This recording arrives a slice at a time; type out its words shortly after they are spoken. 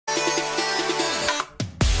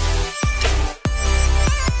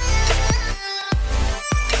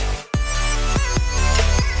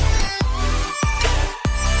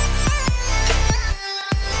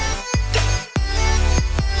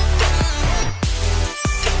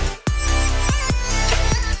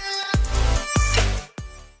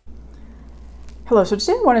Hello, so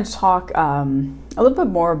today I wanted to talk a little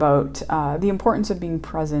bit more about the importance of being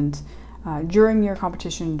present during your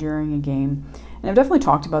competition, during a game. And I've definitely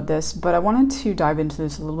talked about this, but I wanted to dive into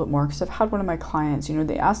this a little bit more because I've had one of my clients,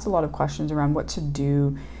 they asked a lot of questions around what to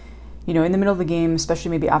do, in the middle of the game,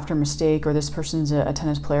 especially maybe after a mistake, or this person's a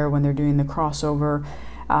tennis player when they're doing the crossover.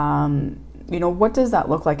 What does that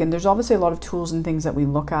look like? And there's obviously a lot of tools and things that we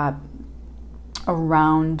look at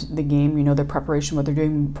around the game, their preparation, what they're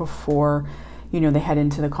doing before they head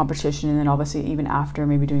into the competition, and then obviously even after,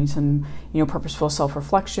 maybe doing some, purposeful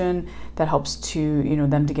self-reflection that helps to,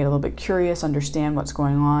 them to get a little bit curious, understand what's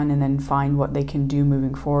going on, and then find what they can do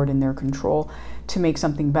moving forward in their control to make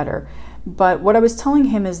something better. But what I was telling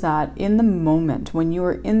him is that in the moment, when you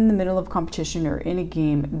are in the middle of competition or in a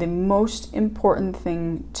game, the most important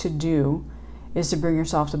thing to do is to bring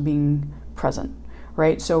yourself to being present,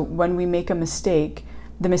 right? So when we make a mistake,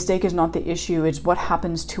 the mistake is not the issue, it's what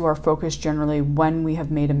happens to our focus generally when we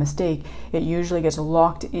have made a mistake. It usually gets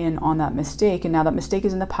locked in on that mistake, and now that mistake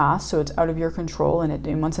is in the past, so it's out of your control, and it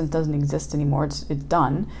in one sense doesn't exist anymore, it's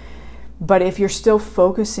done. But if you're still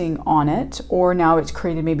focusing on it, or now it's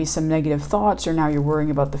created maybe some negative thoughts, or now you're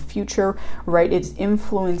worrying about the future, right? It's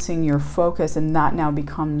influencing your focus, and that now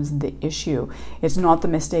becomes the issue. It's not the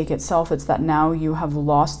mistake itself, it's that now you have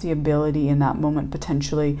lost the ability in that moment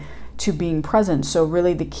potentially to being present. So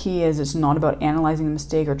really the key is it's not about analyzing the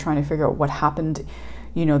mistake or trying to figure out what happened,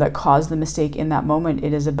 that caused the mistake in that moment.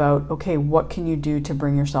 It is about, okay, what can you do to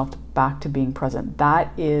bring yourself back to being present?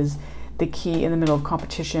 That is the key in the middle of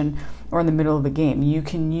competition or in the middle of a game. You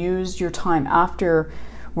can use your time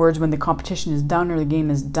afterwards when the competition is done or the game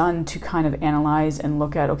is done to kind of analyze and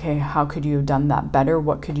look at, okay, how could you have done that better?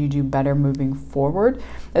 What could you do better moving forward?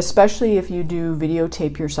 Especially if you do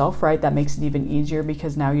videotape yourself, right? That makes it even easier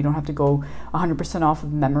because now you don't have to go 100% off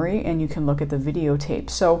of memory and you can look at the videotape.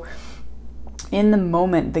 So in the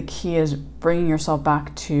moment, the key is bringing yourself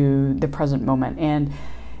back to the present moment. And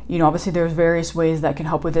obviously there's various ways that can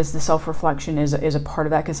help with this. The self-reflection is a part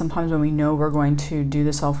of that, because sometimes when we know we're going to do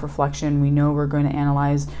the self-reflection, we know we're going to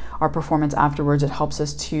analyze our performance afterwards, it helps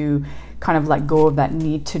us to kind of let go of that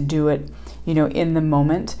need to do it, in the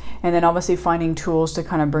moment. And then obviously finding tools to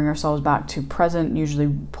kind of bring ourselves back to present,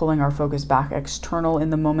 usually pulling our focus back external in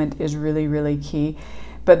the moment is really, really key.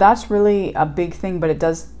 But that's really a big thing, but it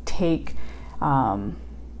does take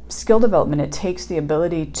skill development. It takes the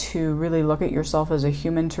ability to really look at yourself as a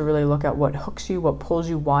human, to really look at what hooks you, what pulls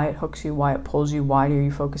you, why it hooks you, why it pulls you, why are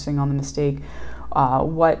you focusing on the mistake,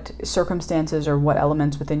 what circumstances or what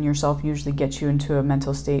elements within yourself usually get you into a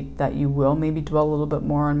mental state that you will maybe dwell a little bit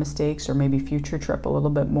more on mistakes or maybe future trip a little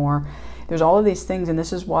bit more. There's all of these things, and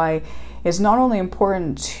this is why it's not only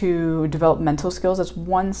important to develop mental skills, that's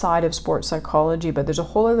one side of sports psychology, but there's a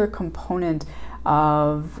whole other component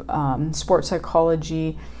of sports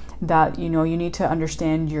psychology that you need to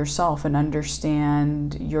understand yourself and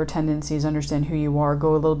understand your tendencies, understand who you are,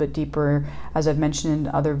 go a little bit deeper, as I've mentioned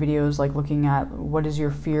in other videos, like looking at what is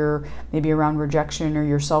your fear maybe around rejection or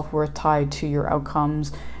your self-worth tied to your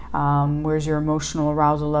outcomes. Where's your emotional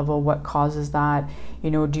arousal level, what causes that,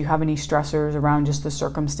 do you have any stressors around just the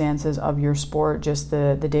circumstances of your sport, just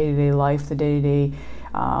the day-to-day life, the day-to-day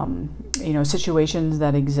situations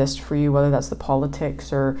that exist for you, whether that's the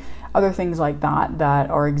politics or other things like that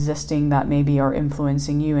are existing that maybe are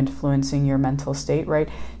influencing you, influencing your mental state, right?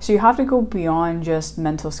 So you have to go beyond just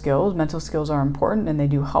mental skills. Mental skills are important and they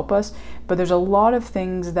do help us, but there's a lot of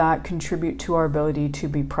things that contribute to our ability to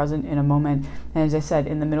be present in a moment. And as I said,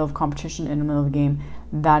 in the middle of competition, in the middle of the game,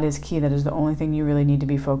 that is key. That is the only thing you really need to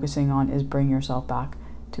be focusing on, is bring yourself back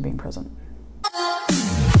to being present.